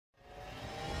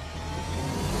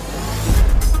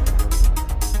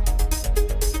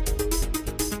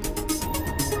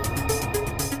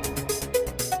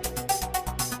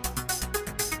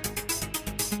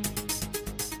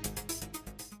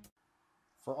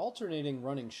alternating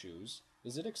running shoes,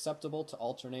 is it acceptable to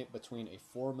alternate between a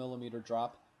 4 millimeter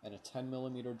drop and a 10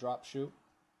 millimeter drop shoe?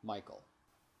 Michael.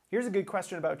 Here's a good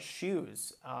question about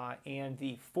shoes and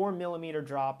the 4 millimeter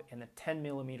drop and the 10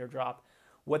 millimeter drop.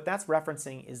 What that's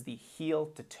referencing is the heel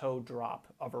to toe drop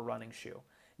of a running shoe.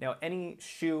 Now, any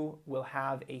shoe will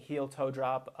have a heel toe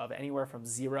drop of anywhere from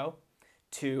 0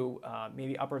 to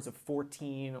maybe upwards of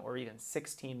 14 or even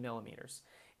 16 millimeters.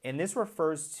 And this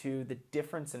refers to the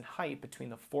difference in height between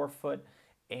the forefoot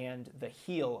and the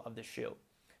heel of the shoe.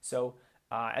 So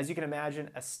as you can imagine,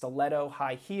 a stiletto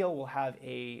high heel will have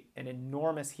an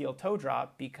enormous heel toe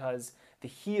drop because the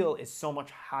heel is so much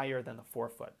higher than the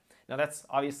forefoot. Now that's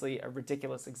obviously a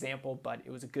ridiculous example, but it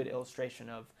was a good illustration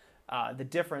of the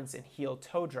difference in heel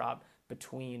toe drop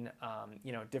between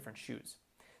different shoes.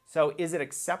 So is it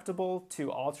acceptable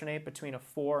to alternate between a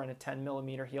 4 and a 10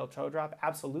 millimeter heel toe drop?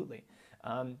 Absolutely.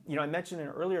 I mentioned in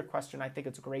an earlier question, I think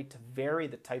it's great to vary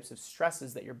the types of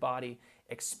stresses that your body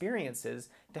experiences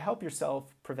to help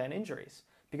yourself prevent injuries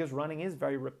because running is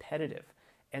very repetitive.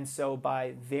 And so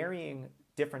by varying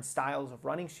different styles of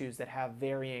running shoes that have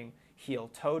varying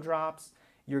heel toe drops,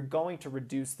 you're going to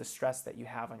reduce the stress that you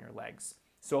have on your legs.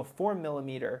 So a 4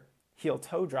 millimeter heel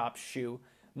toe drop shoe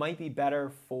might be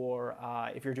better for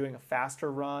if you're doing a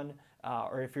faster run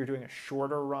or if you're doing a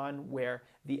shorter run where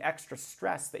the extra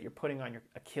stress that you're putting on your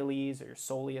Achilles or your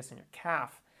soleus and your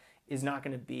calf is not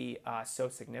going to be so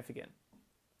significant.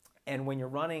 And when you're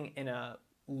running in a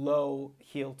low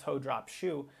heel toe drop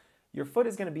shoe, your foot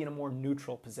is going to be in a more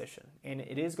neutral position and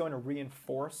it is going to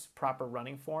reinforce proper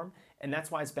running form, and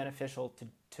that's why it's beneficial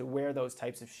to wear those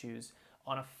types of shoes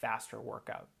on a faster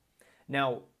workout.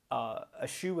 Now, a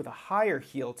shoe with a higher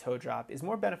heel toe drop is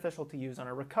more beneficial to use on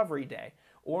a recovery day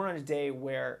or on a day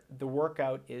where the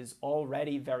workout is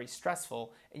already very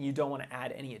stressful and you don't want to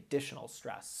add any additional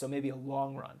stress. So maybe a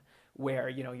long run where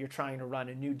you're trying to run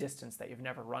a new distance that you've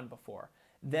never run before.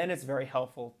 Then it's very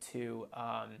helpful to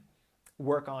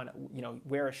work on,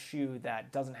 wear a shoe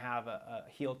that doesn't have a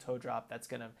heel toe drop that's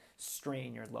going to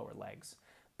strain your lower legs.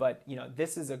 But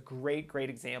this is a great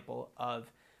example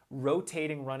of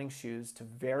rotating running shoes to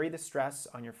vary the stress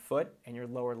on your foot and your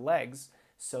lower legs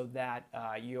so that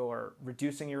you're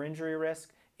reducing your injury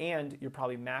risk and you're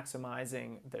probably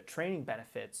maximizing the training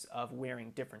benefits of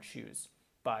wearing different shoes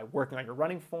by working on your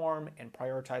running form and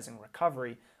prioritizing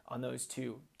recovery on those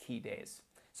 2 key days.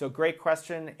 So great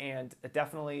question, and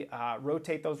definitely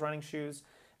rotate those running shoes.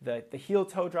 The heel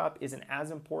toe drop isn't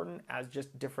as important as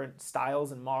just different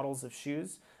styles and models of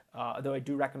shoes, though I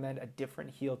do recommend a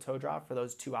different heel toe drop for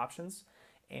those 2 options.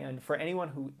 And for anyone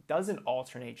who doesn't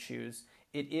alternate shoes,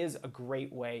 it is a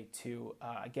great way to,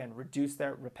 again, reduce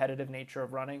that repetitive nature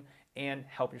of running and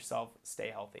help yourself stay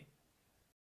healthy.